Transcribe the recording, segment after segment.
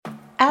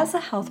As a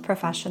health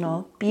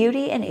professional,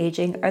 beauty and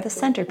aging are the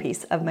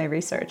centerpiece of my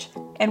research,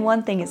 and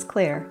one thing is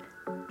clear.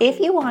 If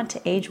you want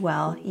to age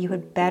well, you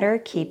had better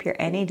keep your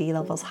NAD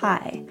levels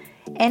high.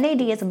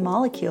 NAD is a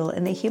molecule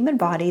in the human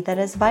body that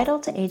is vital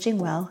to aging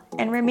well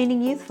and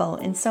remaining youthful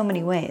in so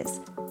many ways.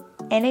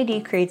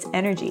 NAD creates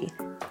energy,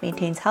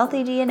 maintains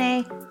healthy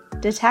DNA,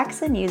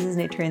 detects and uses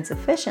nutrients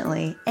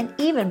efficiently, and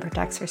even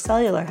protects your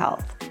cellular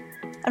health.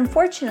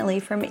 Unfortunately,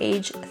 from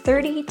age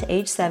 30 to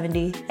age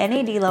 70,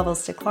 NAD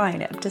levels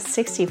decline up to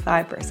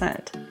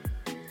 65%.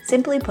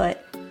 Simply put,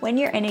 when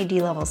your NAD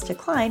levels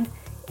decline,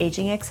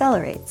 aging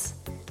accelerates.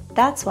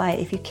 That's why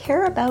if you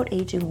care about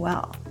aging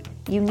well,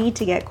 you need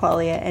to get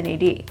Qualia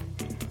NAD.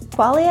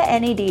 Qualia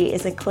NAD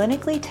is a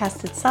clinically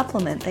tested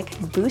supplement that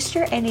can boost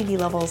your NAD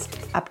levels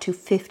up to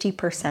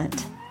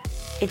 50%.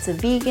 It's a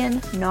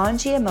vegan,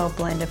 non-GMO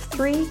blend of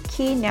 3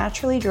 key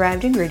naturally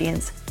derived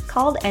ingredients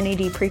called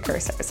NAD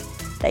precursors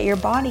that your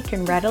body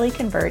can readily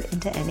convert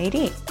into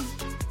NAD,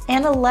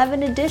 and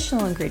 11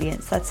 additional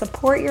ingredients that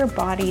support your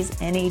body's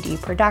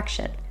NAD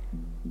production.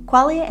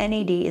 Qualia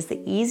NAD is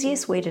the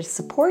easiest way to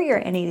support your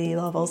NAD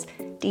levels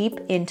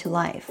deep into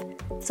life,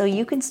 so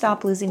you can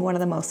stop losing one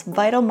of the most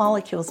vital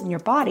molecules in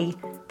your body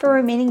for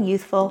remaining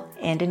youthful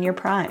and in your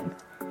prime.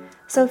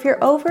 So if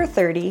you're over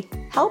 30,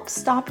 help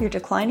stop your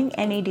declining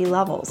NAD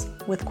levels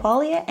with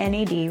Qualia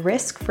NAD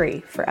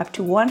risk-free for up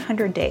to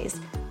 100 days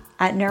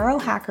at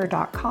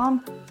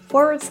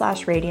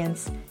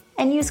neurohacker.com/radiance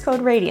and use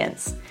code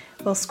RADIANCE.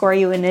 We'll score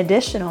you an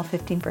additional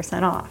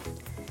 15% off.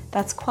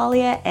 That's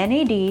Qualia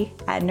NAD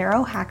at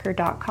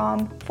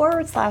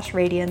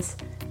neurohacker.com/radiance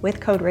with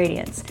code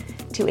RADIANCE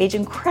to age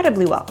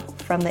incredibly well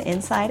from the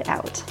inside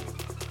out.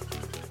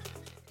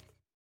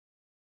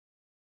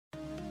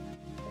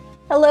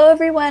 Hello,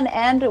 everyone,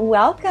 and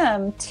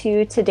welcome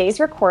to today's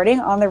recording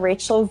on the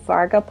Rachel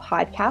Varga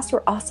podcast.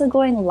 We're also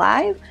going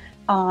live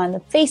on the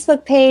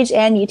Facebook page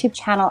and YouTube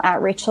channel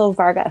at Rachel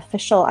Varga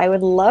Official. I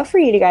would love for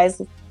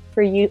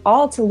you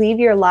all to leave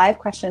your live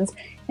questions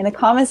in the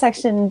comment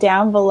section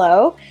down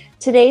below.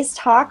 Today's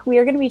talk, we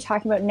are going to be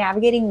talking about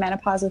navigating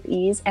menopause with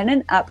ease and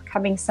an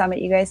upcoming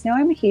summit. You guys know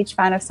I'm a huge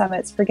fan of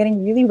summits for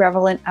getting really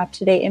relevant,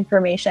 up-to-date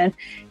information,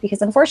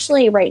 because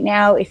unfortunately right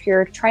now, if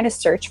you're trying to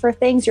search for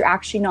things, you're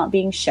actually not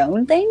being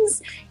shown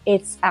things.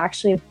 It's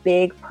actually a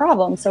big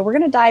problem. So we're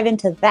going to dive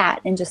into that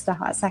in just a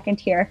hot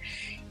second here.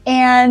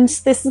 And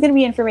this is going to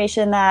be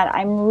information that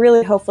I'm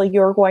really hopeful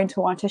you're going to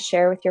want to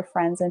share with your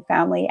friends and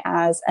family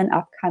as an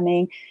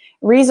upcoming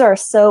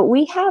resource. So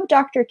we have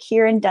Dr.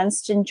 Kyrin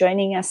Dunston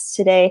joining us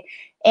today,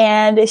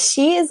 and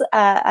she's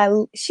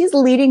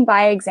leading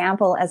by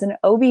example as an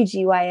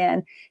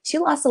OBGYN. She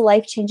lost a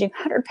life-changing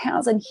 100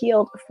 pounds and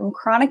healed from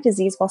chronic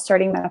disease while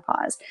starting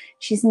menopause.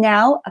 She's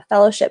now a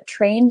fellowship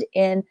trained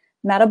in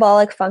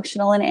metabolic,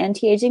 functional, and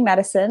anti-aging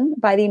medicine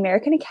by the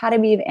American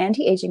Academy of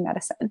Anti-Aging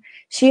Medicine.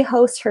 She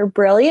hosts her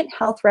Brilliant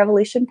Health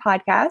Revolution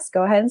podcast.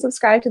 Go ahead and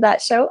subscribe to that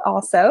show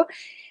also.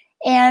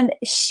 And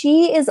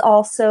she is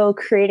also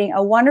creating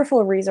a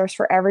wonderful resource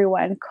for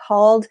everyone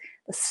called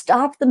the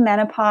Stop the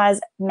Menopause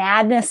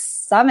Madness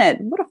Summit.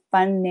 What a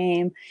fun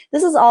name.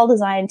 This is all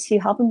designed to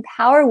help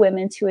empower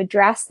women to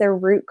address their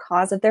root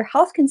cause of their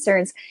health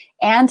concerns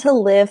and to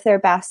live their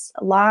best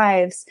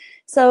lives.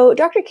 So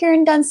Dr.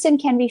 Kyrin Dunston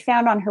can be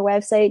found on her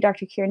website,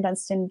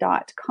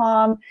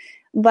 drkyrindunston.com.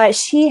 But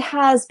she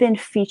has been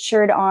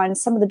featured on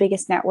some of the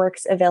biggest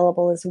networks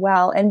available as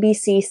well.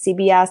 NBC,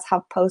 CBS,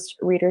 HuffPost,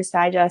 Reader's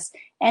Digest,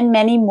 and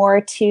many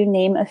more to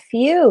name a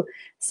few.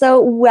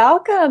 So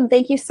welcome.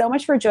 Thank you so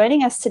much for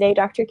joining us today,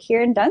 Dr.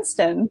 Kyrin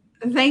Dunston.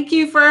 Thank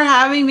you for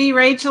having me,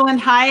 Rachel.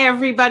 And hi,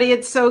 everybody.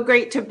 It's so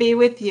great to be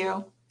with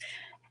you.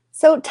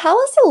 So tell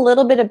us a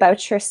little bit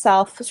about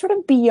yourself, sort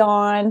of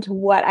beyond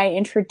what I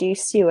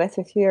introduced you with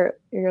your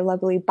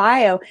lovely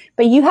bio.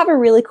 But you have a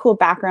really cool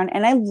background,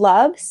 and I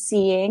love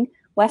seeing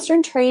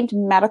Western-trained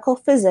medical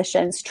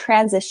physicians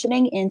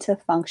transitioning into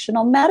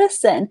functional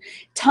medicine.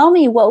 Tell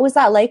me, what was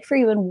that like for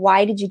you, and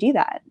why did you do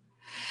that?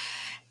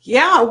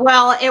 Yeah,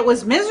 well, it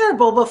was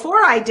miserable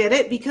before I did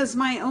it because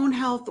my own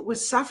health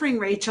was suffering,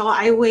 Rachel.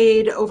 I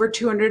weighed over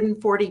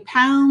 240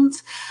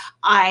 pounds.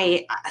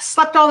 I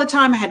slept all the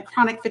time. I had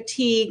chronic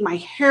fatigue. My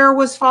hair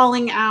was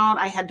falling out.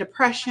 I had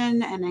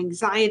depression and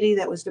anxiety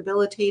that was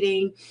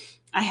debilitating.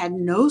 I had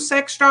no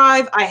sex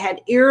drive. I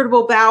had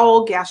irritable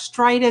bowel,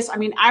 gastritis. I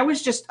mean, I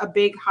was just a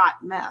big hot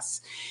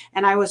mess.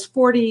 And I was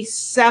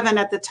 47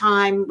 at the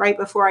time, right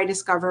before I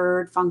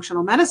discovered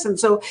functional medicine.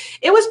 So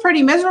it was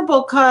pretty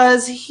miserable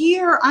because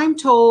here I'm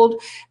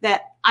told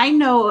that I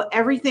know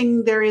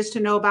everything there is to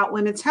know about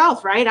women's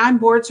health, right? I'm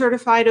board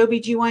certified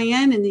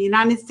OBGYN in the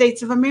United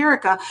States of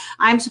America.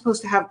 I'm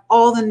supposed to have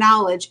all the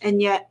knowledge.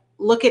 And yet,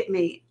 look at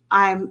me.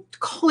 I'm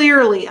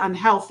clearly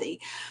unhealthy.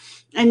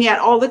 And yet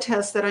all the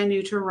tests that I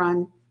knew to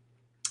run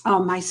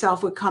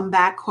myself would come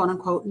back, quote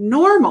unquote,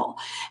 normal.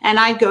 And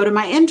I'd go to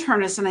my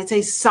internist and I'd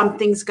say,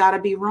 something's got to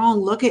be wrong.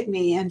 Look at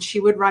me. And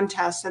she would run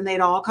tests and they'd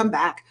all come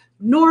back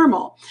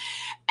normal.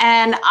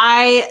 And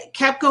I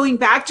kept going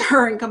back to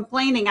her and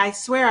complaining. I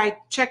swear I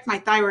checked my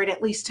thyroid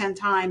at least 10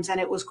 times and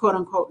it was quote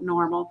unquote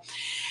normal.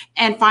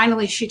 And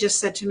finally she just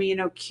said to me,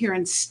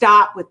 Kyrin,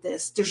 stop with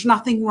this. There's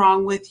nothing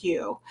wrong with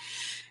you.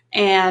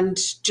 And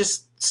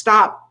just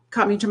stop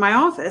coming to my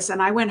office.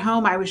 And I went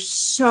home. I was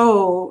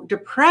so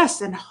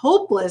depressed and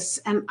hopeless.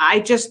 And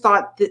I just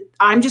thought that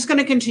I'm just going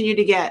to continue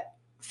to get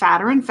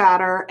fatter and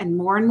fatter and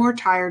more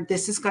tired.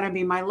 This is going to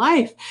be my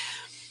life.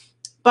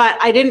 But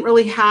I didn't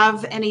really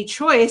have any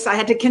choice. I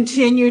had to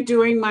continue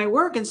doing my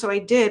work. And so I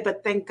did.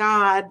 But thank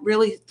God,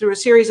 really through a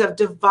series of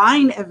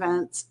divine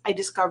events, I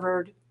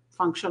discovered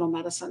functional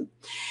medicine.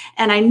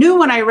 And I knew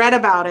when I read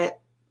about it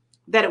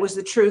that it was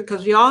the truth,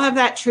 because we all have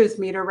that truth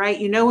meter, right?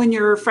 When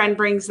your friend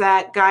brings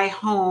that guy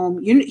home,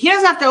 he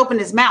doesn't have to open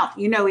his mouth.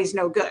 He's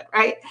no good,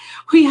 right?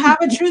 We have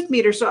a truth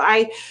meter. So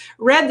I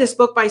read this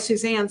book by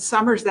Suzanne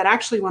Summers that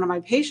actually one of my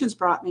patients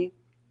brought me.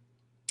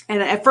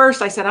 And at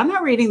first I said, I'm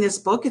not reading this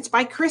book. It's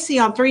by Chrissy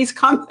on Three's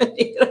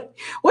Company.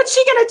 What's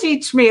she going to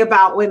teach me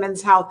about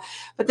women's health?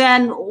 But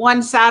then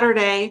one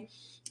Saturday,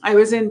 I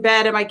was in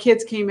bed and my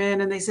kids came in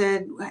and they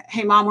said,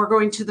 hey, Mom, we're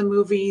going to the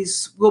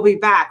movies. We'll be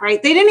back,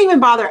 right? They didn't even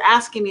bother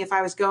asking me if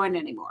I was going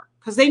anymore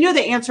because they knew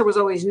the answer was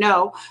always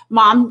no.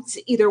 Mom's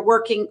either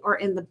working or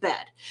in the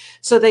bed.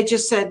 So they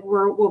just said,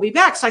 we'll be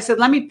back. So I said,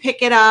 let me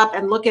pick it up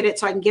and look at it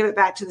so I can give it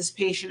back to this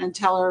patient and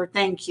tell her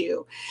thank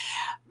you.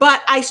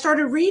 But I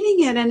started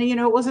reading it and,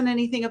 it wasn't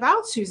anything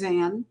about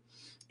Suzanne.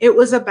 It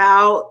was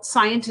about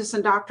scientists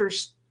and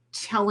doctors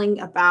telling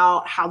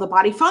about how the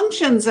body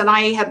functions. And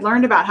I had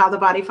learned about how the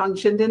body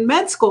functioned in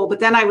med school. But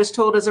then I was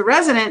told as a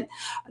resident,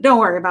 don't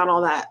worry about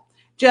all that.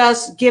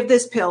 Just give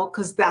this pill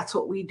because that's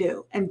what we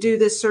do. And do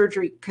this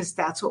surgery because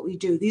that's what we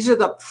do. These are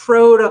the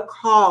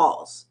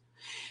protocols.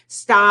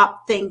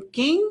 Stop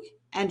thinking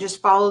and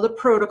just follow the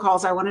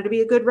protocols. I wanted to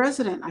be a good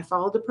resident. I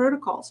followed the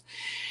protocols.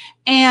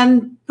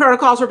 And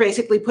protocols were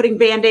basically putting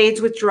Band-Aids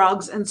with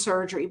drugs and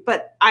surgery.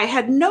 But I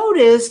had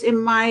noticed in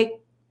my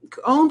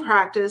own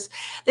practice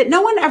that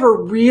no one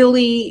ever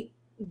really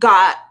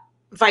got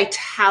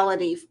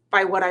vitality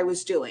by what I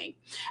was doing.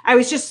 I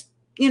was just,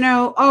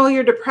 oh,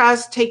 you're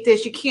depressed, take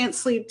this. You can't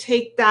sleep,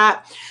 take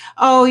that.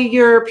 Oh,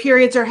 your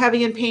periods are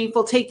heavy and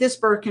painful, take this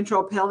birth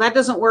control pill. That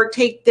doesn't work,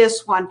 take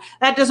this one.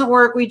 That doesn't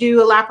work, we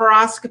do a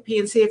laparoscopy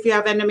and see if you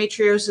have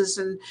endometriosis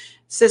and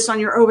cysts on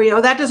your ovary.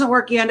 Oh, that doesn't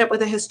work, you end up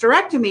with a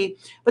hysterectomy.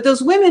 But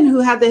those women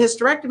who had the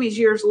hysterectomies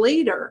years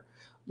later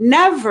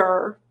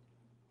never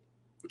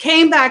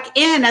came back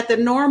in at the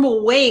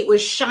normal weight with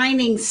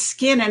shining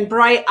skin and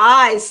bright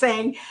eyes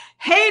saying,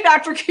 hey,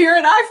 Dr.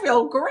 Kyrin, I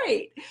feel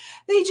great.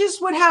 They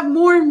just would have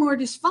more and more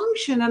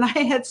dysfunction. And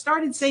I had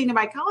started saying to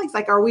my colleagues,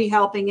 like, are we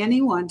helping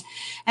anyone?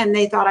 And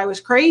they thought I was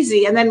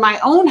crazy. And then my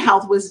own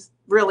health was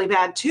really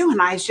bad too.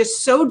 And I was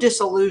just so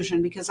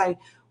disillusioned because I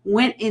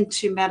went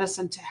into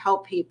medicine to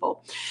help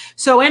people.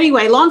 So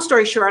anyway, long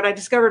story short, I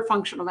discovered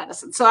functional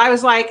medicine. So I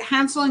was like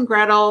Hansel and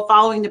Gretel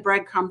following the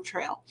breadcrumb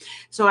trail.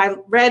 So I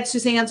read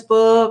Suzanne's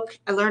book.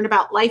 I learned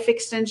about Life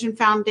Extension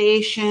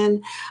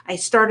Foundation. I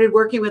started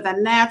working with a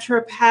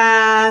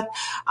naturopath.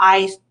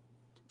 I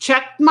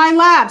checked my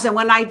labs. And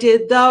when I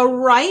did the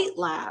right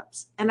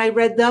labs and I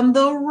read them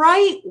the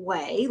right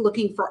way,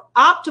 looking for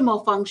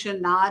optimal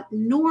function, not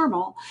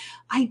normal,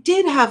 I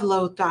did have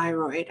low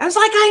thyroid. I was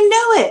like,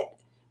 I knew it.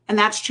 And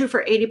that's true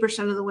for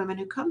 80% of the women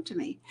who come to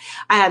me.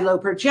 I had low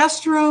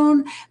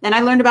progesterone. Then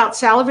I learned about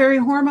salivary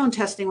hormone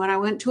testing when I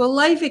went to a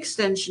life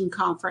extension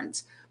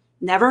conference.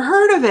 Never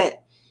heard of it.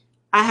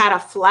 I had a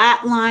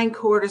flatline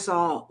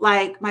cortisol.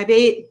 Like my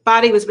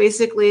body was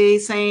basically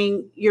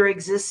saying, you're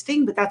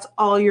existing, but that's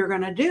all you're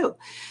going to do.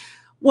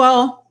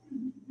 Well,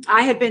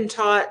 I had been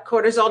taught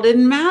cortisol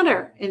didn't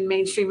matter in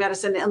mainstream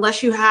medicine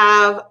unless you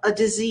have a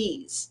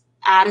disease,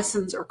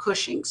 Addison's or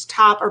Cushing's,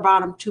 top or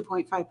bottom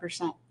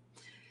 2.5%.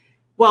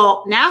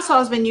 Well, NASA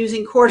has been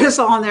using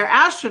cortisol on their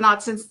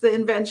astronauts since the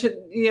invention,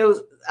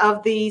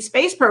 of the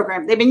space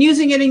program. They've been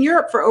using it in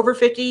Europe for over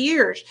 50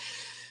 years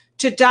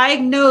to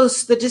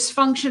diagnose the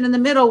dysfunction in the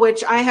middle,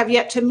 which I have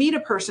yet to meet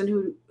a person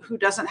who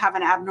doesn't have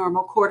an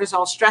abnormal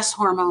cortisol stress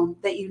hormone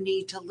that you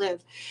need to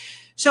live.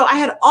 So I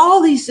had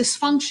all these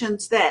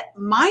dysfunctions that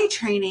my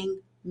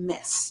training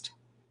missed.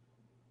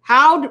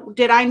 How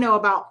did I know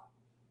about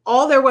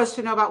all there was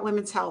to know about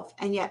women's health,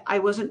 and yet I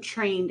wasn't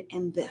trained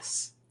in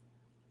this?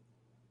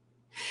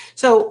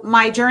 So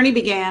my journey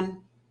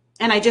began,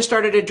 and I just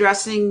started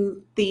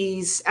addressing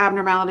these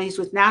abnormalities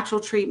with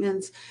natural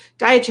treatments,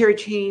 dietary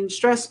change,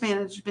 stress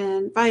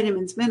management,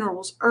 vitamins,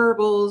 minerals,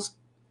 herbals,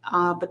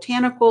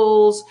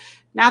 botanicals,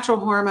 natural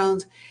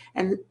hormones,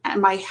 and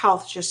my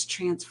health just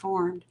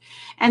transformed.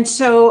 And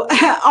so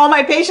all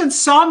my patients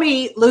saw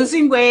me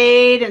losing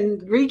weight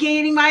and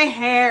regaining my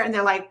hair, and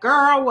they're like,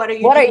 girl, what are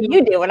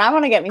you doing? I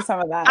want to get me some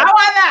of that. I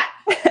want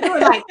that. They were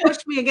like, push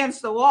me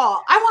against the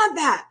wall. I want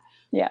that.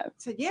 Yeah. I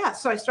said, yeah.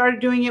 So I started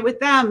doing it with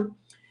them.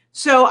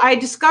 So I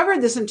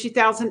discovered this in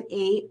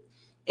 2008.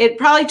 It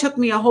probably took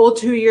me a whole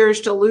 2 years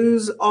to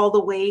lose all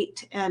the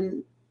weight.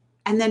 And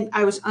then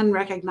I was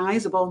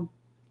unrecognizable.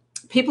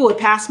 People would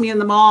pass me in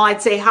the mall.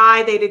 I'd say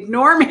hi. They'd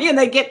ignore me and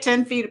they'd get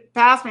 10 feet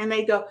past me and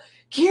they'd go,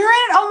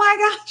 Kyrin, oh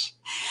my gosh.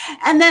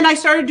 And then I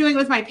started doing it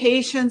with my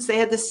patients. They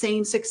had the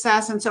same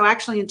success. And so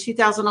actually in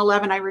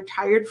 2011, I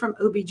retired from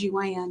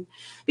OBGYN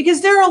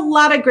because there are a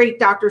lot of great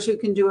doctors who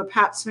can do a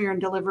pap smear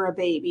and deliver a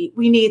baby.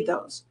 We need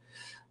those.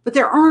 But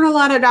there aren't a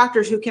lot of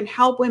doctors who can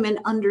help women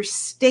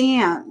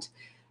understand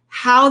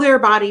how their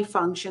body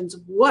functions,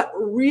 what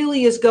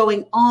really is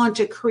going on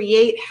to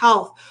create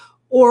health,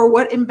 or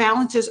what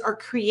imbalances are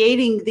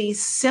creating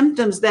these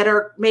symptoms that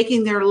are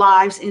making their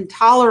lives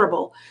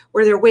intolerable,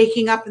 where they're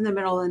waking up in the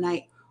middle of the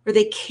night, or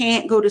they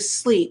can't go to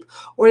sleep,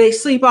 or they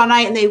sleep all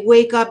night and they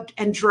wake up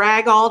and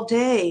drag all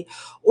day,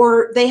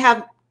 or they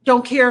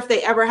don't care if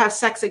they ever have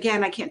sex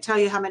again. I can't tell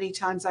you how many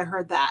times I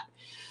heard that.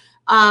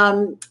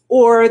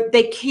 Or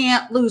they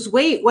can't lose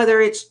weight,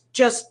 whether it's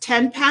just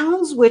 10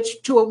 pounds,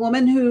 which to a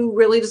woman who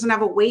really doesn't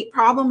have a weight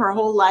problem her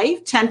whole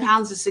life, 10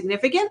 pounds is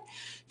significant,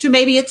 to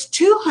maybe it's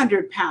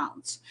 200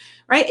 pounds,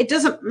 right? It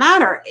doesn't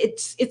matter.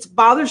 It's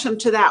bothersome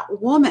to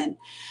that woman.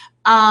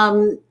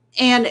 And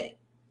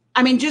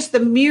I mean, just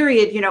the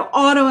myriad,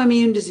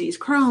 autoimmune disease,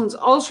 Crohn's,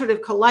 ulcerative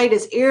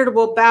colitis,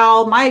 irritable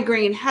bowel,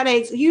 migraine,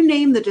 headaches, you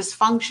name the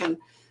dysfunction.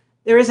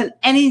 There isn't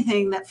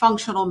anything that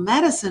functional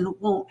medicine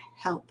won't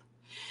help.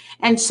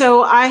 And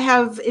so I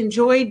have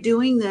enjoyed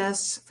doing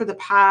this for the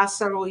past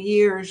several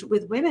years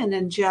with women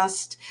and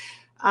just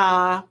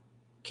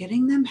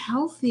getting them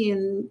healthy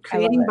and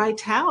creating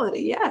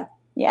vitality. Yeah.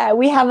 Yeah,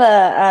 we have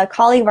a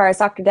colleague of ours,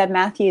 Dr. Deb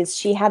Matthews.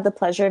 She had the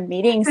pleasure of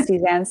meeting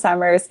Suzanne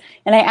Summers.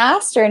 And I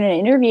asked her in an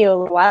interview a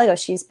little while ago,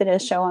 she's been a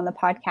show on the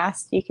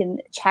podcast. You can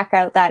check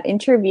out that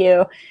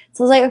interview.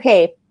 So I was like,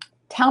 okay,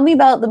 tell me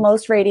about the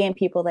most radiant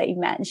people that you've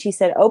met. And she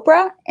said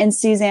Oprah and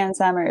Suzanne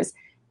Summers.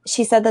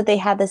 She said that they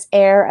had this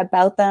air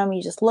about them.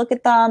 You just look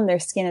at them, their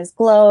skin is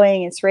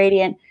glowing, it's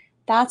radiant.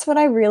 That's what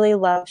I really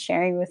love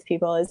sharing with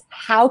people is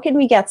how can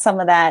we get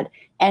some of that?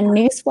 And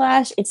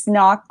newsflash, it's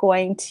not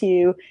going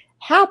to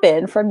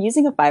happen from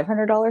using a $500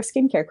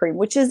 skincare cream,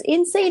 which is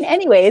insane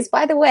anyways.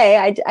 By the way,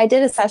 I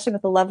did a session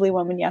with a lovely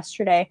woman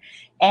yesterday,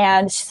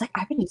 and she's like,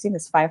 I've been using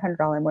this $500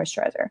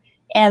 moisturizer.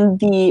 And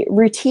the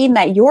routine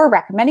that you're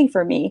recommending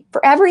for me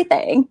for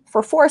everything,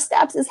 for 4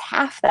 steps, is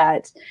half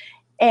that.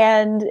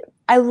 And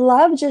I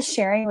love just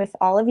sharing with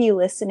all of you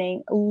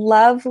listening,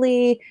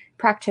 lovely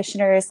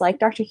practitioners like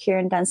Dr.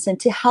 Kyrin Dunston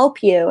to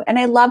help you. And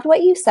I loved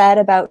what you said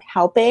about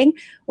helping.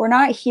 We're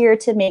not here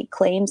to make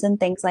claims and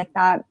things like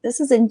that. This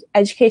is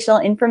educational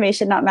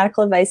information, not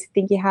medical advice. If you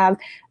think you have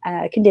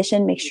a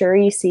condition, make sure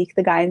you seek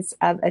the guidance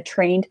of a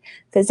trained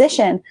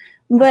physician.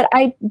 But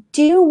I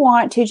do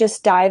want to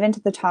just dive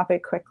into the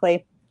topic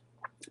quickly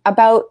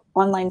about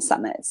online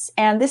summits.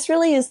 And this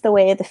really is the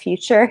way of the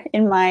future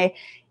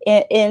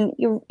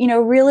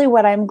really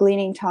what I'm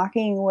gleaning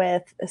talking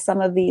with some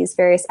of these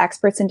various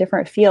experts in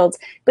different fields.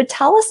 But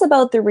tell us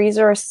about the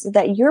resource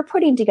that you're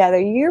putting together.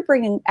 You're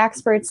bringing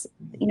experts,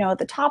 at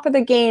the top of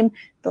the game,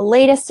 the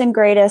latest and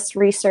greatest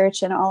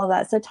research and all of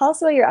that. So tell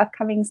us about your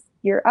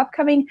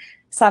upcoming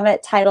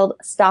summit titled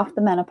Stop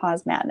the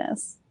Menopause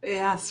Madness.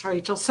 Yes,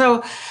 Rachel.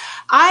 So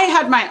I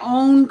had my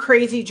own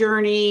crazy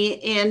journey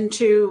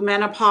into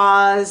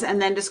menopause and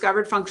then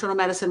discovered functional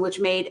medicine, which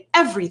made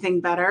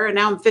everything better. And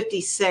now I'm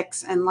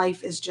 56 and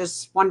life is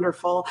just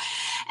wonderful.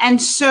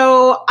 And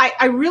so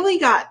I really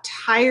got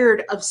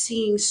tired of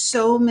seeing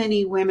so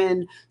many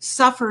women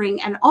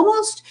suffering, and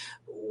almost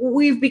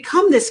we've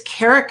become this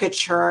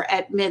caricature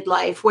at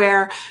midlife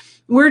where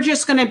we're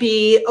just going to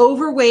be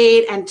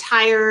overweight and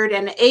tired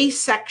and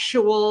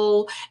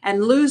asexual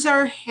and lose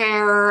our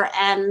hair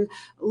and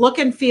look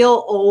and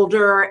feel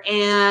older,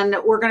 and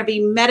we're going to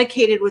be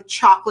medicated with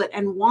chocolate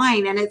and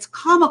wine. And it's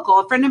comical.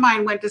 A friend of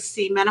mine went to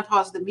see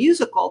Menopause, the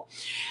musical,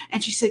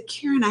 and she said,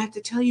 Kyrin, I have to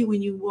tell you,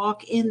 when you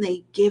walk in,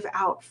 they give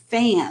out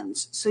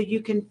fans so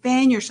you can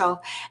fan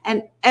yourself.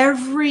 And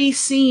every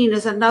scene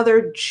is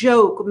another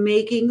joke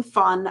making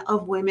fun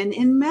of women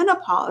in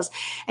menopause.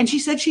 And she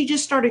said she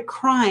just started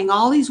crying.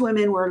 All these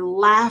women were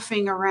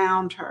laughing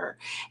around her,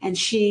 and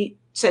she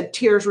said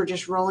tears were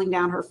just rolling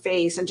down her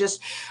face, and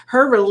just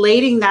her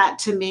relating that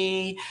to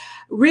me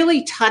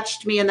really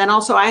touched me. And then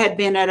also I had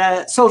been at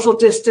a social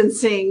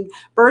distancing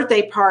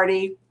birthday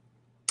party,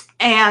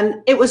 and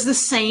it was the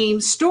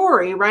same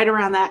story right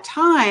around that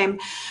time,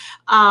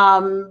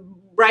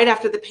 right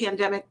after the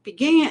pandemic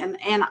began.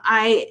 And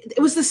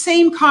it was the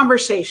same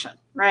conversation,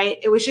 right?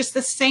 It was just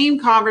the same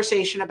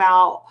conversation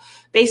about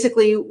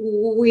basically,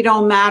 we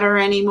don't matter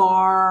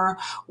anymore.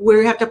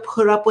 We have to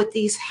put up with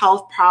these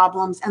health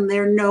problems, and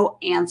there are no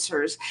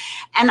answers.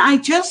 And I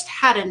just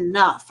had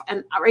enough.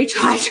 And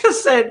Rachel, I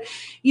just said,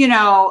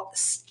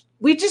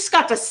 we just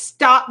got to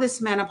stop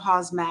this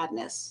menopause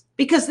madness,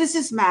 because this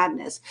is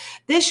madness.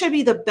 This should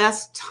be the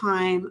best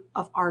time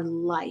of our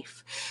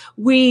life.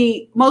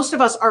 Most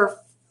of us are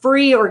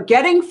free or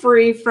getting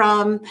free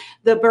from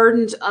the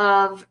burdens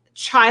of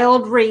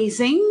child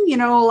raising. A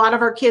lot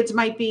of our kids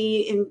might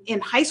be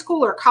in high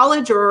school or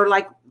college, or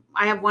like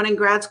I have one in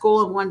grad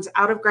school and one's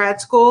out of grad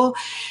school.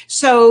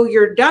 So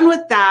you're done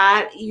with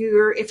that.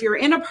 If you're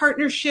in a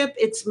partnership,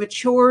 it's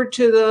matured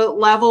to the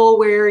level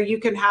where you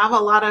can have a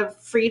lot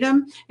of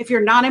freedom. If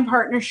you're not in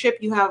partnership,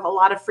 you have a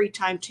lot of free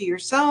time to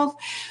yourself.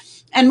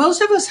 And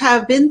most of us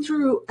have been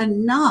through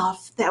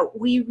enough that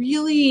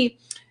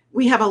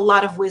we have a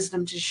lot of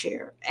wisdom to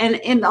share. And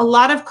in a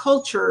lot of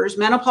cultures,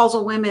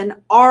 menopausal women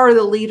are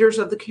the leaders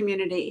of the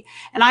community.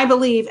 And I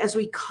believe as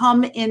we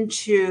come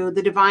into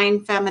the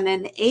divine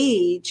feminine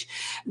age,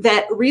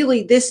 that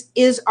really this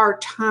is our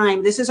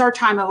time. This is our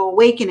time of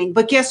awakening.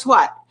 But guess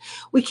what?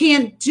 We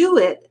can't do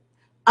it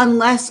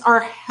unless our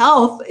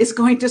health is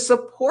going to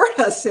support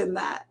us in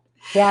that.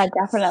 Yeah,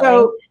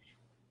 definitely.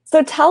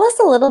 So tell us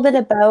a little bit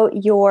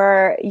about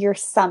your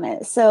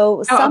summit.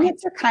 So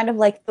summits are kind of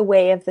like the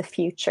way of the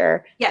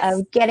future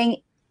of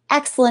getting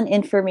excellent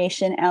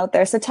information out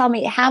there. So tell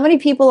me, how many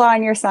people are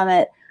on your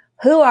summit?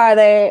 Who are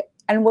they?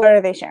 And what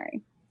are they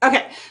sharing?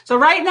 Okay, so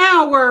right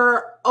now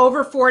we're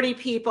over 40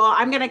 people.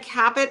 I'm going to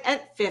cap it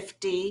at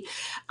 50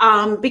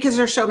 because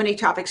there's so many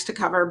topics to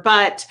cover.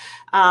 But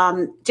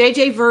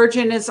JJ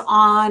Virgin is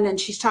on, and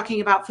she's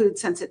talking about food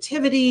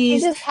sensitivities. She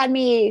just had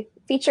me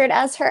featured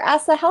as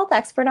the health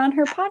expert on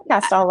her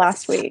podcast all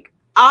last week.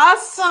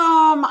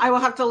 Awesome. I will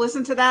have to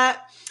listen to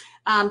that.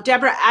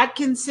 Deborah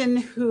Atkinson,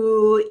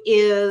 who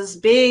is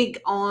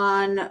big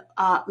on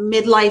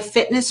midlife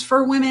fitness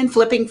for women,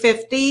 flipping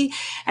 50,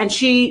 and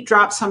she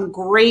dropped some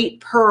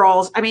great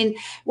pearls. I mean,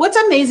 what's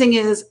amazing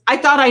is I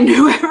thought I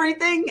knew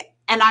everything,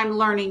 and I'm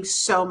learning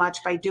so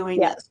much by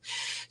doing this.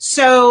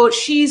 So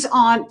she's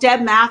on.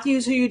 Deb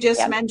Matthews, who you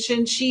just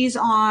mentioned, she's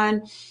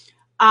on.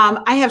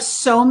 I have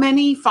so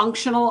many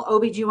functional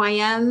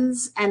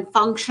OBGYNs and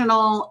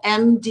functional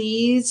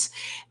MDs.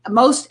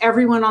 Most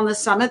everyone on the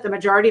summit, the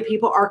majority of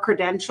people are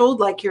credentialed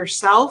like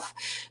yourself.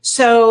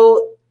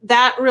 So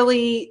that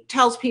really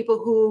tells people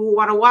who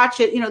want to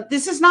watch it,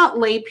 this is not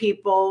lay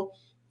people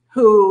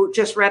who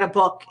just read a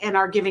book and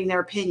are giving their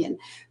opinion.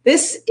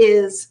 This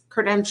is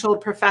credentialed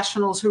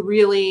professionals who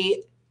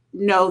really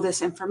know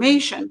this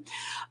information.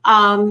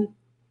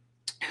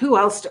 Who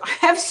else do I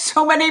have?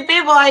 So many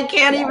people I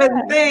can't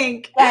even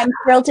think. I'm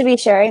thrilled to be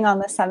sharing on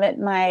the summit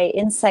my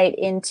insight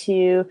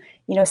into,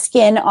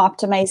 skin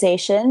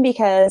optimization,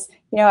 because,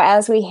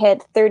 as we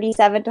hit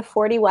 37 to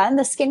 41,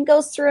 the skin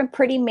goes through a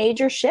pretty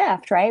major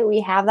shift, right?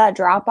 We have that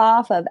drop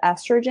off of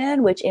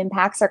estrogen, which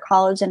impacts our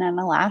collagen and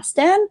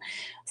elastin.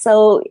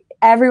 So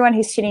everyone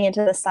who's tuning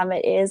into the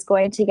summit is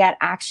going to get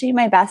actually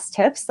my best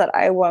tips that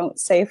I won't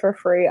say for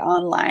free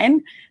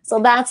online. So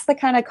that's the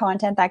kind of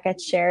content that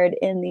gets shared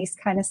in these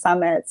kind of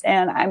summits.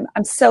 And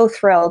I'm so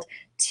thrilled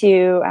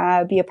to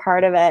be a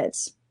part of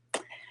it.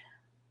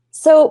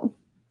 So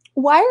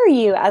why are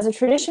you, as a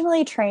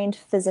traditionally trained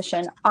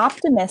physician,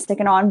 optimistic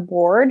and on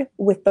board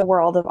with the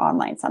world of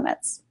online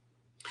summits?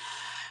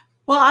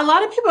 Well, a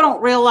lot of people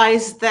don't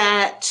realize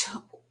that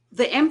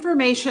the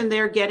information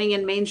they're getting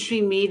in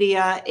mainstream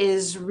media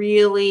is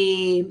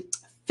really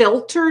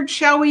filtered,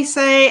 shall we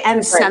say,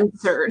 and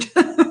censored.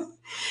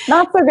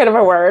 Not so good of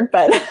a word,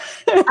 but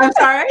I'm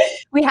sorry?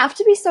 We have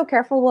to be so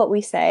careful what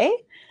we say.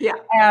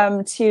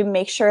 To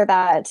make sure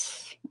that,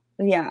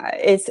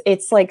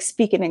 it's like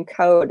speaking in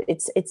code.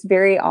 It's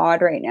very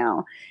odd right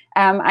now.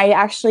 I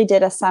actually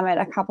did a summit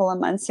a couple of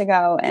months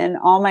ago, and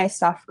all my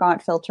stuff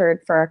got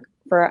filtered for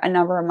a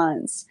number of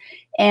months.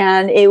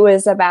 And it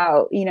was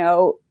about,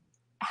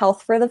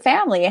 health for the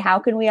family. How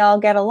can we all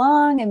get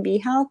along and be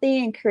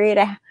healthy and create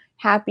a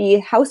happy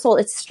household?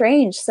 It's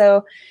strange.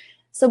 So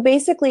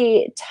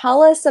basically,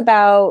 tell us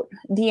about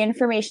the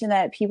information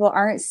that people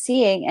aren't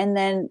seeing, and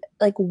then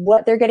like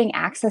what they're getting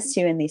access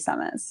to in these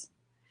summits.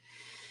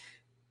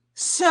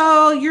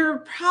 So you're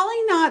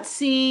probably not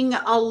seeing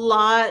a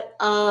lot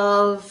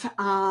of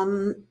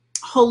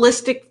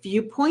holistic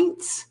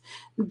viewpoints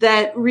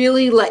that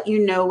really let you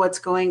know what's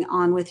going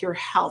on with your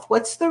health.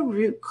 What's the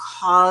root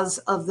cause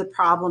of the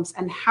problems,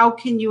 and how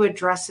can you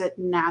address it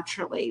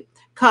naturally?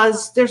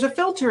 Because there's a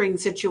filtering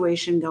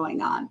situation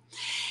going on.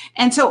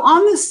 And so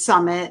on the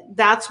summit,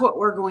 that's what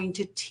we're going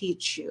to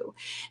teach you.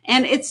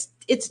 And it's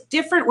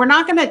different. We're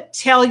not going to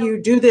tell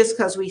you do this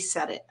because we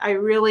said it. I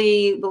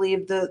really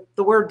believe the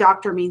word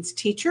doctor means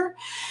teacher.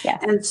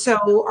 And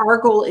so our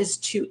goal is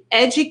to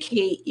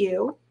educate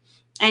you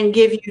and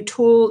give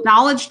you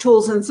knowledge,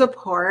 tools, and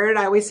support.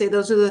 I always say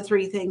those are the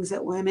three things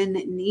that women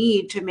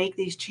need to make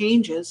these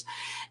changes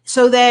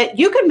so that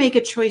you can make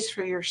a choice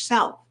for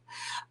yourself.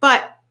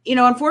 But,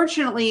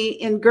 unfortunately,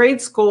 in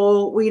grade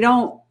school, we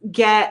don't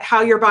get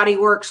how your body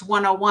works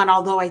 101,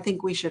 although I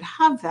think we should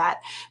have that.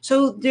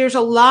 So there's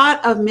a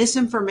lot of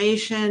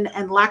misinformation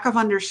and lack of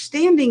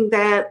understanding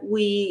that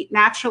we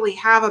naturally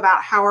have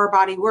about how our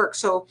body works.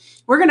 So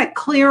we're going to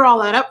clear all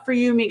that up for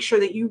you, make sure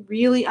that you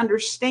really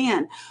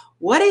understand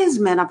what is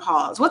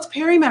menopause? What's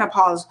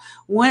perimenopause?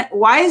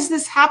 Why is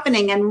this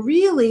happening? And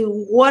really,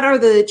 what are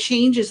the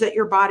changes that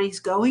your body's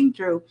going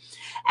through?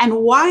 And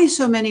why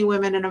so many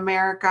women in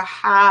America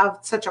have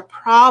such a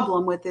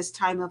problem with this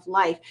time of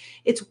life.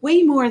 It's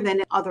way more than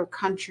in other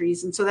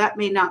countries. And so that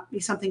may not be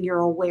something you're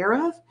aware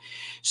of.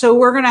 So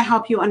we're going to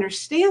help you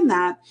understand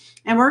that.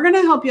 And we're going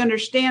to help you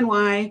understand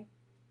why,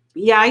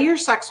 yeah, your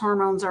sex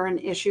hormones are an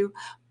issue,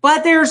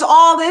 but there's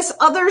all this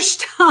other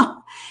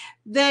stuff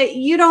that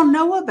you don't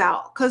know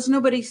about because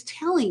nobody's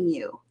telling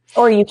you.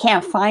 Or you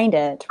can't find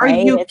it, right?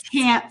 Or you It's,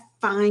 can't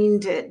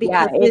find it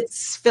because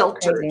it's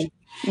filtered.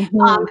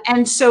 Mm-hmm.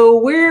 And so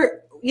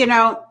we're,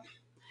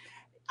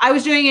 I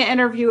was doing an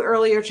interview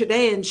earlier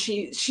today and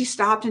she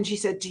stopped and she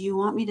said, do you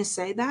want me to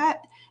say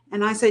that?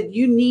 And I said,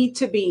 you need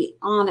to be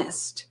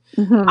honest.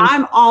 Mm-hmm.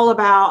 I'm all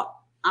about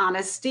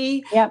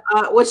honesty. Yep.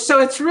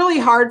 So it's really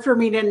hard for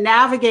me to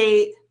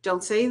navigate.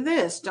 Don't say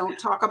this, don't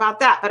talk about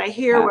that. But I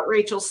hear what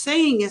Rachel's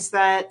saying is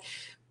that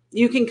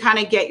you can kind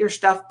of get your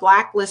stuff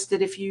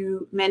blacklisted if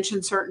you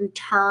mention certain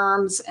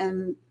terms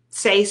and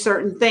say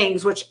certain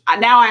things, which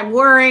now I'm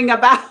worrying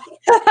about.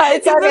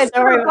 It's okay.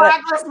 Don't worry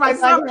about blacklist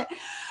myself.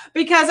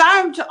 Because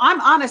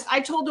I'm honest. I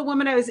told a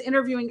woman I was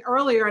interviewing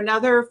earlier,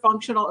 another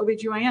functional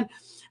OBGYN,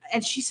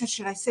 and she said,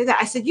 should I say that?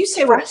 I said, you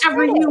say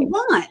whatever you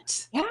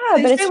want. Yeah,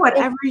 but say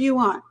whatever you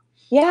want.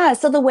 Yeah.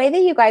 So the way that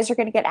you guys are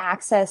going to get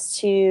access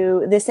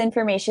to this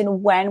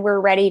information when we're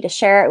ready to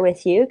share it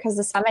with you, because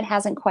the summit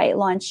hasn't quite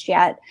launched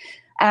yet.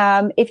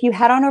 If you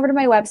head on over to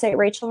my website,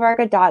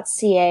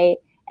 rachelvarga.ca,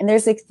 and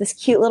there's this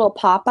cute little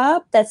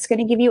pop-up that's going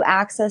to give you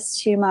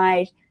access to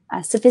my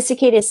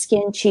sophisticated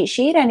skin cheat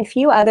sheet and a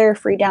few other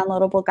free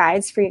downloadable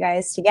guides for you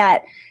guys to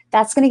get.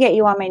 That's going to get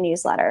you on my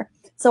newsletter.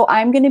 So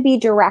I'm going to be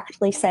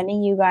directly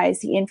sending you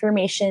guys the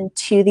information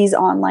to these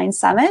online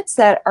summits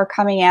that are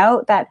coming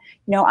out that,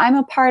 I'm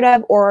a part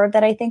of or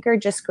that I think are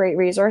just great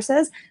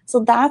resources.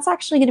 So that's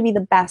actually going to be the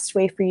best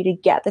way for you to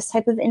get this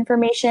type of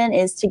information,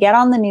 is to get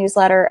on the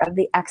newsletter of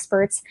the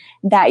experts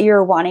that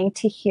you're wanting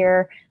to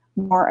hear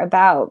more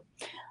about.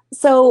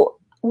 So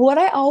what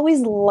I always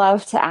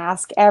love to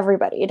ask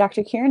everybody,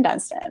 Dr. Kyrin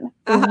Dunston,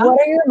 what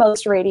are your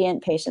most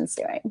radiant patients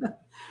doing?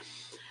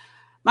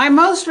 My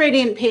most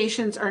radiant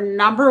patients are,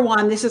 number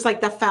one, this is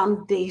like the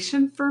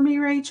foundation for me,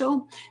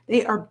 Rachel.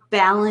 They are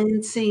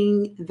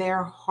balancing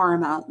their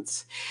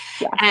hormones.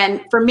 Yeah.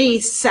 And for me,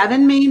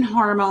 7 main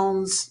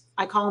hormones,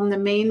 I call them the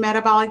main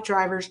metabolic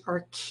drivers,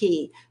 are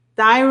key.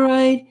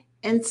 Thyroid,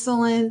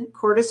 insulin,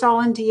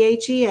 cortisol, and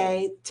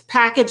DHEA. It's a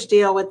package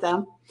deal with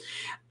them.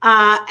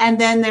 And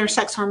then their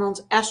sex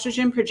hormones,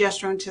 estrogen,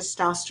 progesterone,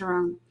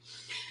 testosterone.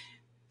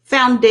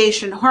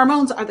 Foundation.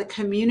 Hormones are the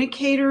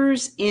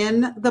communicators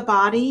in the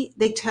body.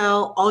 They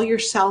tell all your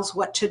cells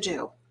what to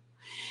do.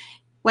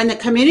 When the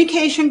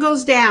communication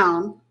goes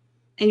down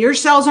and your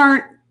cells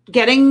aren't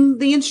getting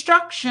the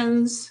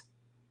instructions,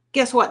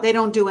 guess what? They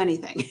don't do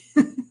anything.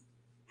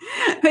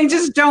 They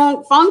just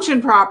don't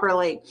function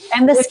properly.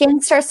 And the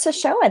skin starts to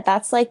show it.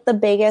 That's like the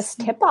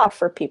biggest tip off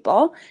for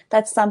people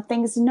that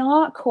something's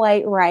not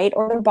quite right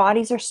or their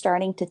bodies are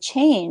starting to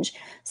change.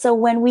 So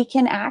when we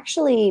can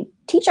actually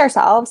teach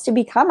ourselves to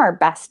become our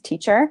best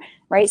teacher,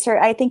 right? So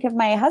I think of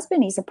my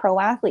husband, he's a pro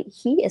athlete.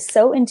 He is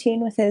so in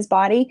tune with his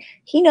body.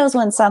 He knows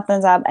when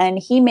something's up and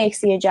he makes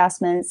the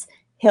adjustments.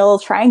 He'll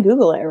try and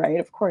Google it, right?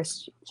 Of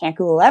course, you can't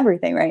Google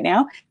everything right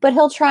now, but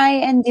he'll try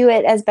and do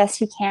it as best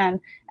he can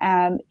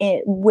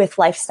with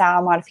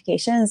lifestyle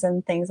modifications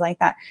and things like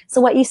that. So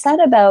what you said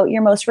about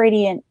your most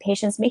radiant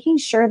patients, making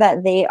sure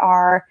that they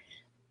are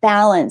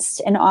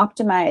balanced and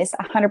optimized,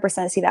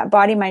 100% see that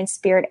body, mind,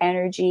 spirit,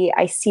 energy.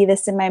 I see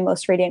this in my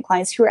most radiant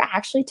clients who are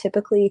actually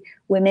typically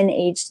women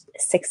aged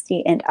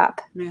 60 and up.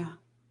 Yeah.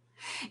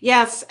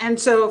 Yes. And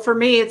so for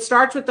me, it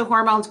starts with the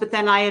hormones, but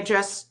then I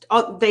address,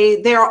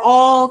 they're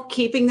all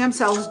keeping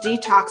themselves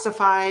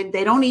detoxified.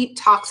 They don't eat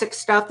toxic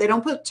stuff. They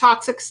don't put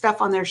toxic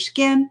stuff on their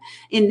skin,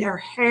 in their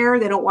hair.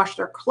 They don't wash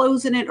their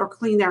clothes in it or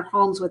clean their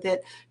homes with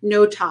it.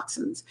 No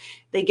toxins.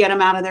 They get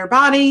them out of their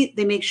body.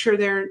 They make sure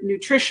they're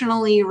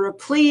nutritionally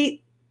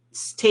replete,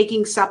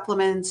 taking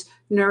supplements,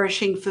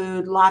 nourishing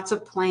food, lots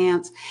of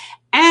plants,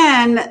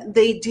 and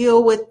they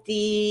deal with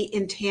the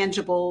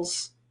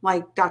intangibles,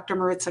 like Dr.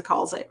 Maritza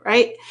calls it,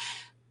 right?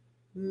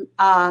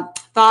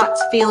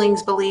 Thoughts,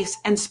 feelings, beliefs,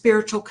 and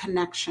spiritual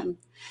connection.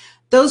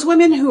 Those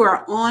women who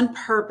are on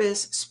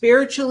purpose,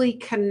 spiritually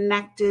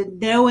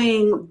connected,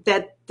 knowing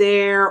that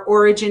their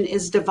origin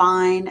is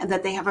divine and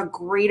that they have a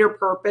greater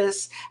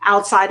purpose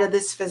outside of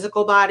this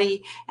physical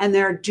body, and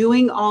they're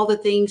doing all the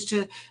things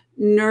to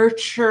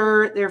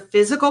nurture their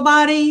physical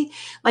body.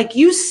 Like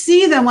you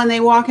see them when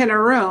they walk in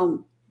a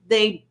room,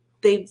 they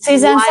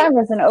Suzanne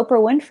Summers and Oprah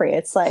Winfrey.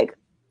 It's like,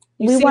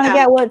 we want to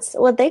get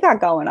what they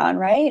got going on,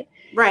 right?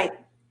 Right.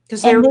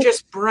 Because they're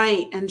just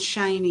bright and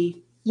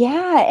shiny.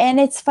 Yeah. And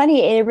it's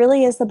funny. It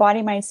really is the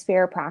body, mind,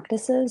 spirit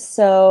practices.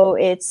 So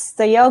it's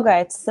the yoga,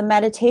 it's the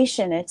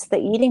meditation, it's the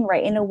eating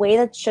right in a way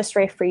that's just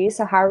right for you.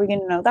 So how are we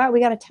going to know that?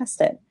 We got to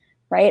test it,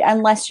 right?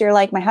 Unless you're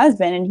like my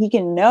husband and he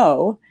can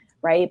know,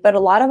 right? But a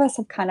lot of us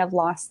have kind of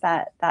lost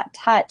that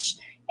touch.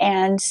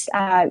 and,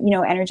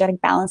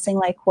 energetic balancing,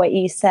 like what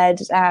you said.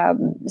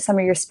 Some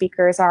of your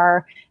speakers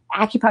are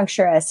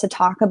acupuncturists to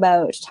talk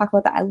about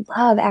that. I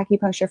love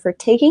acupuncture for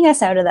taking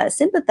us out of that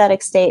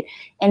sympathetic state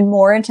and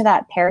more into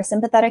that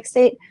parasympathetic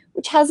state,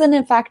 which has an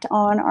effect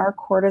on our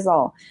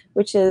cortisol,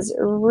 which is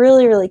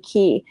really, really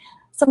key.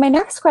 So my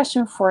next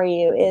question for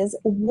you is,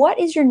 what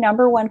is your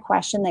number one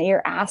question that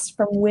you're asked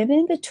from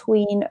women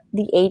between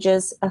the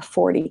ages of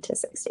 40 to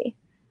 60?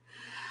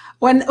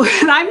 When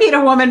I meet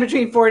a woman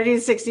between 40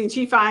 to 60 and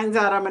she finds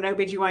out I'm an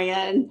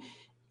OBGYN,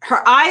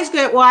 her eyes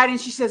get wide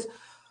and she says,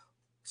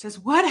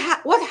 what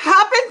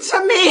happened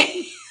to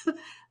me?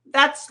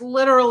 That's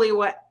literally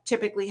what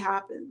typically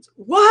happens.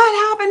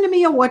 What happened to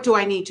me and what do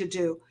I need to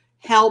do?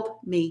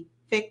 Help me,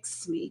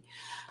 fix me.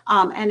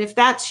 And if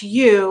that's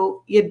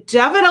you, you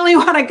definitely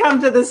want to come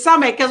to the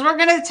summit because we're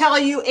going to tell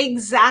you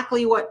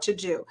exactly what to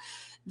do.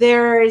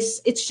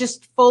 It's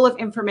just full of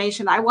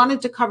information. I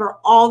wanted to cover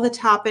all the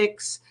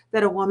topics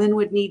that a woman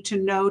would need to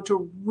know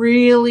to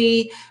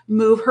really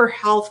move her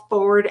health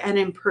forward and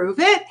improve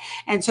it.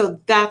 And so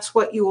that's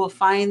what you will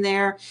find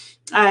there.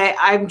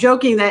 I'm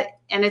joking that,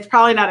 and it's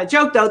probably not a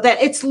joke though,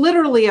 that it's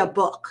literally a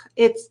book.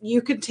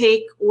 You could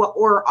take what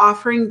we're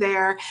offering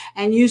there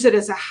and use it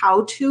as a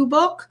how-to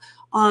book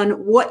on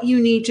what you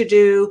need to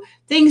do,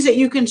 things that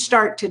you can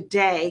start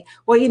today,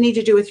 what you need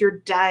to do with your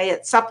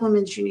diet,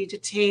 supplements you need to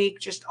take,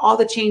 just all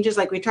the changes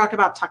like we talked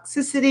about,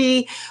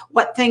 toxicity,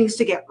 what things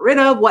to get rid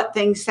of, what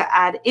things to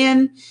add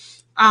in.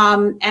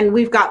 And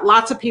we've got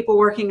lots of people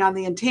working on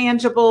the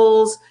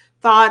intangibles,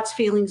 thoughts,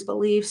 feelings,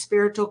 beliefs,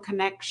 spiritual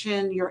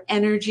connection, your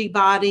energy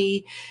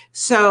body.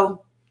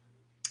 So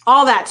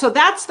all that. So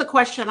that's the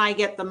question I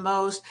get the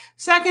most.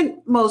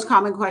 Second most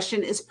common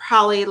question is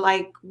probably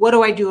like, what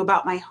do I do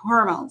about my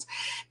hormones?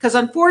 Because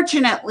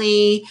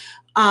unfortunately,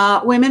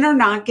 women are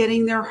not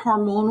getting their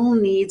hormonal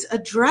needs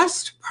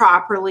addressed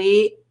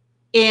properly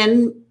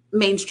in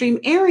mainstream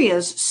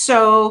areas.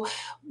 So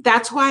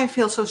that's why I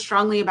feel so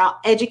strongly about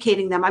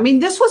educating them. I mean,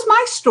 this was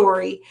my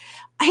story.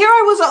 Here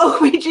I was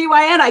an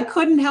OBGYN. I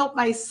couldn't help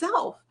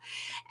myself.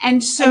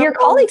 And your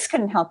colleagues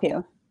couldn't help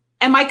you.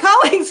 And my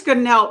colleagues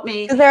couldn't help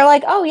me. They're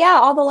like, oh yeah,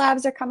 all the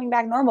labs are coming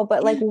back normal.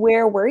 But like,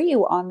 where were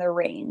you on the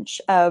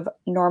range of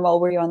normal?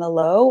 Were you on the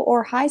low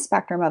or high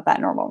spectrum of that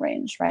normal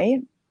range,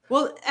 right?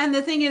 Well, and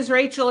the thing is,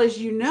 Rachel, as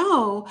you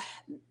know,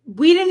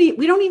 we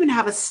don't even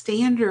have a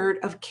standard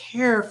of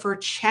care for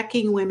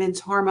checking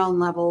women's hormone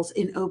levels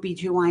in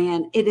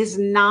OBGYN. It is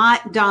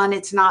not done.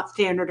 It's not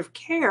standard of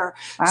care.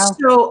 Wow.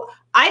 So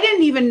I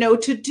didn't even know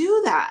to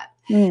do that.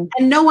 And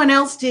no one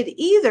else did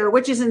either,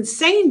 which is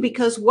insane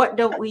because what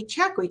don't we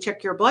check? We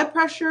check your blood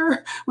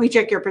pressure, we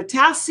check your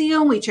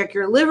potassium, we check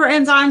your liver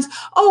enzymes.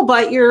 Oh,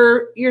 but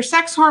your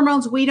sex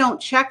hormones, we don't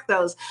check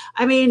those.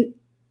 I mean,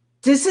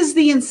 this is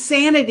the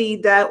insanity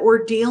that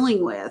we're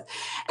dealing with.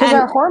 Because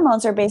our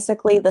hormones are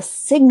basically the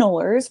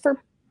signalers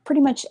for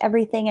pretty much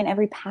everything and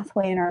every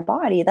pathway in our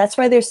body. That's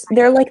why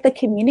they're like the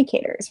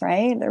communicators,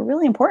 right? They're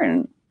really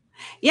important.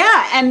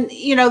 Yeah. And,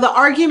 the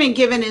argument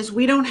given is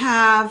we don't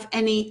have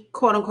any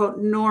quote unquote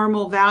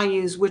normal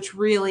values, which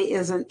really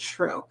isn't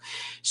true.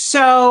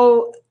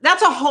 So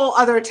that's a whole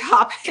other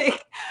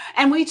topic.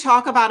 And we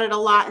talk about it a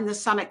lot in the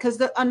summit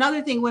because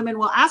another thing women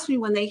will ask me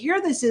when they hear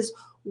this is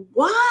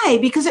why?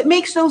 Because it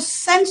makes no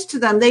sense to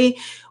them.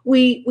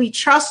 We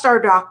trust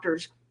our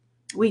doctors.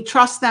 We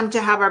trust them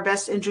to have our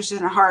best interests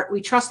in our heart.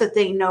 We trust that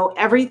they know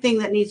everything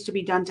that needs to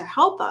be done to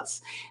help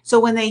us.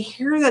 So when they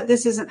hear that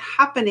this isn't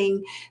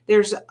happening,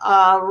 there's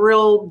a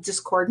real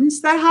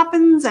discordance that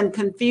happens and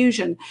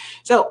confusion.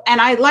 So, and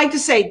I'd like to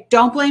say,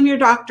 don't blame your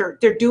doctor.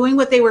 They're doing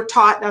what they were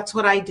taught. That's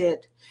what I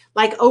did.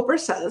 Like Oprah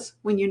says,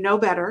 when you know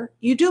better,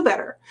 you do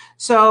better.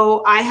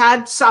 So I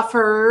had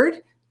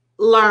suffered,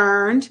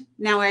 learned,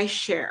 now I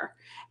share.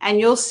 And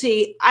you'll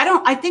see,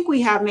 I think we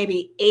have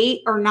maybe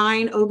 8 or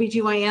 9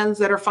 OBGYNs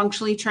that are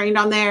functionally trained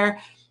on there,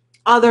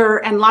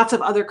 and lots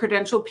of other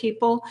credentialed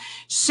people.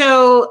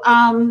 So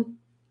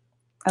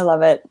I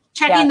love it.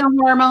 Checking the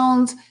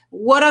hormones,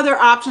 what other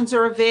options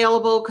are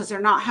available because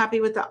they're not happy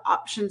with the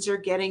options they're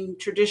getting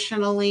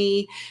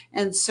traditionally.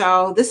 And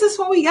so this is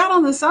what we got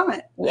on the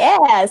summit.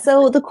 Yeah.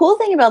 So the cool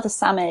thing about the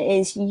summit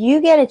is you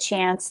get a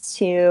chance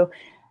to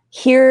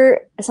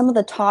hear some of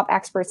the top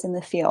experts in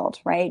the field,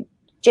 right?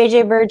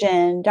 JJ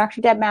Virgin, Dr.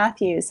 Deb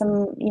Matthews,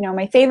 some,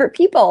 my favorite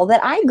people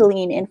that I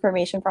glean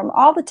information from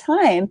all the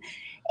time.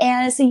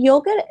 And so you'll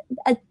get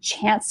a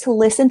chance to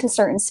listen to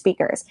certain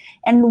speakers.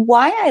 And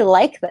why I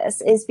like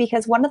this is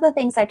because one of the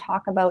things I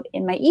talk about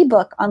in my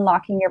ebook,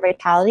 Unlocking Your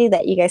Vitality,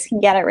 that you guys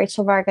can get at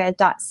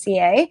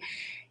rachelvarga.ca,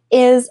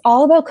 is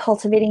all about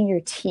cultivating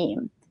your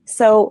team.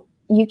 So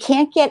you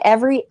can't get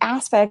every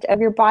aspect of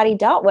your body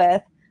dealt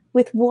with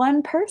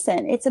one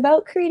person. It's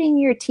about creating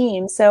your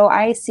team. So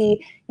I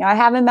see, I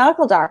have a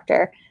medical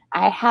doctor,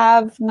 I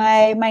have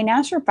my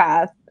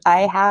naturopath,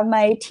 I have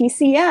my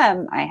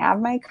TCM, I have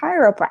my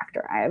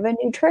chiropractor, I have a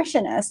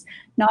nutritionist,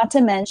 not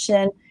to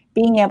mention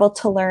being able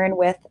to learn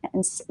with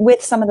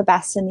some of the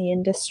best in the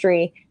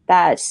industry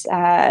that,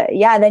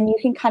 then you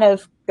can kind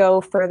of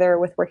go further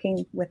with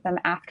working with them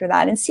after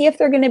that and see if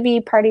they're going to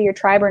be part of your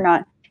tribe or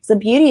not. So the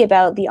beauty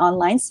about the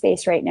online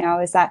space right now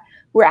is that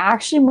we're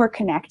actually more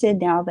connected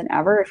now than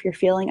ever. If you're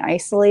feeling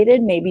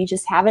isolated, maybe you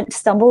just haven't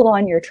stumbled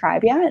on your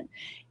tribe yet.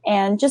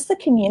 And just the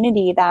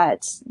community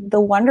that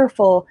the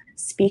wonderful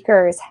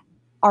speakers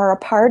are a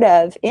part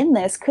of in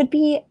this could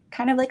be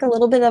kind of like a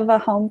little bit of a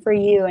home for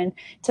you, and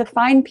to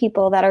find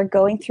people that are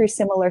going through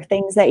similar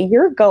things that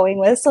you're going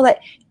with, so that,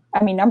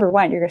 I mean, number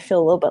one, you're going to feel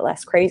a little bit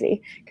less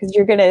crazy because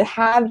you're going to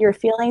have your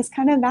feelings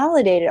kind of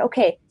validated.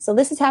 Okay, so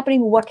this is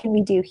happening. What can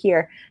we do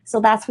here? So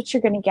that's what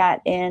you're going to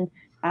get in,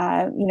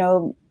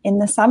 in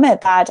the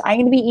summit that I'm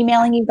going to be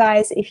emailing you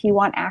guys. If you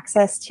want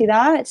access to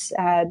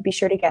that, be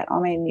sure to get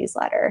on my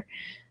newsletter.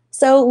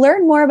 So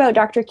learn more about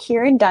Dr.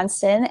 Kyrin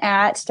Dunston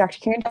at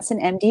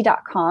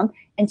drkyrindunstonmd.com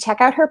and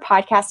check out her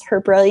podcast, Her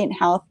Brilliant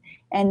Health.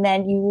 And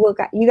then you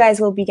guys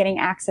will be getting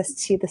access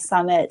to the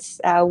summit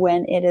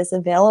when it is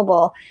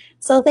available.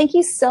 So thank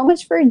you so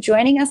much for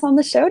joining us on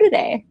the show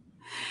today.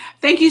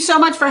 Thank you so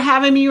much for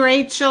having me,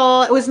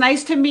 Rachel. It was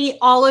nice to meet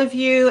all of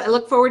you. I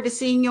look forward to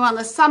seeing you on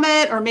the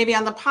summit or maybe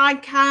on the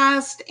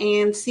podcast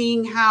and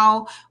seeing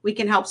how we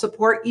can help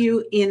support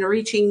you in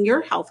reaching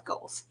your health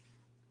goals.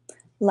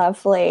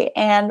 Lovely.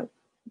 And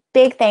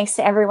big thanks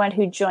to everyone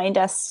who joined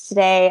us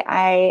today.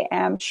 I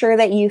am sure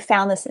that you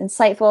found this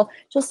insightful,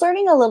 just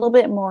learning a little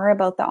bit more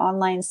about the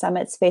online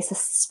summit space,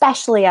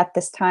 especially at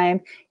this time.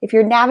 If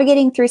you're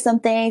navigating through some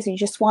things, you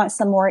just want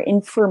some more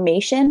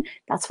information,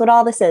 that's what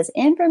all this is,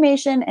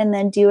 information, and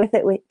then do with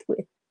it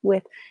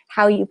with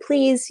how you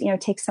please.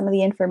 Take some of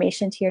the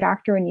information to your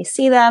doctor when you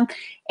see them.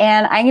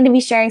 And I'm going to be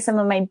sharing some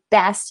of my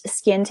best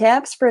skin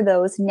tips for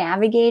those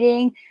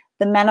navigating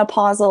the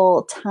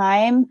menopausal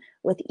time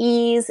with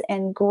ease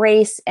and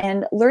grace,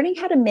 and learning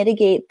how to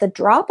mitigate the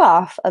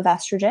drop-off of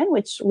estrogen,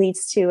 which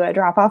leads to a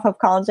drop-off of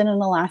collagen and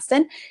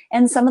elastin,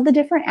 and some of the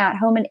different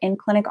at-home and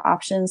in-clinic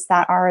options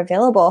that are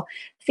available.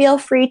 Feel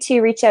free to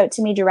reach out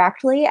to me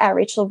directly at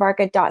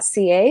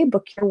rachelvarga.ca,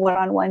 book your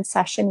one-on-one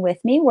session with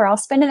me where I'll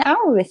spend an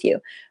hour with you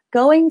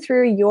going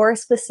through your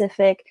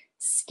specific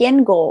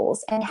skin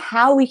goals and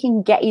how we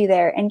can get you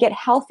there and get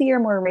healthier,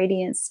 more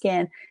radiant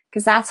skin,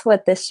 because that's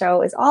what this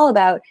show is all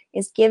about,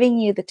 is giving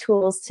you the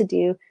tools to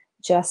do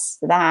just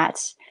that.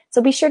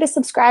 So be sure to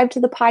subscribe to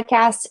the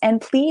podcast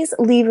and please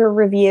leave a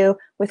review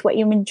with what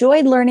you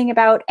enjoyed learning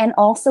about and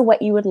also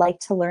what you would like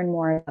to learn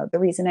more about. The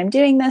reason I'm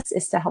doing this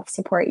is to help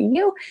support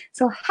you.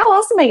 So how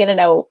else am I going to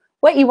know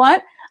what you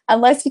want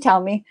unless you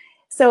tell me?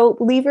 So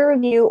leave a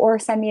review or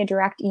send me a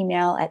direct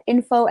email at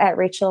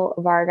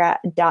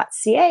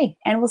info@rachelvarga.ca,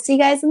 and we'll see you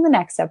guys in the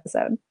next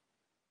episode.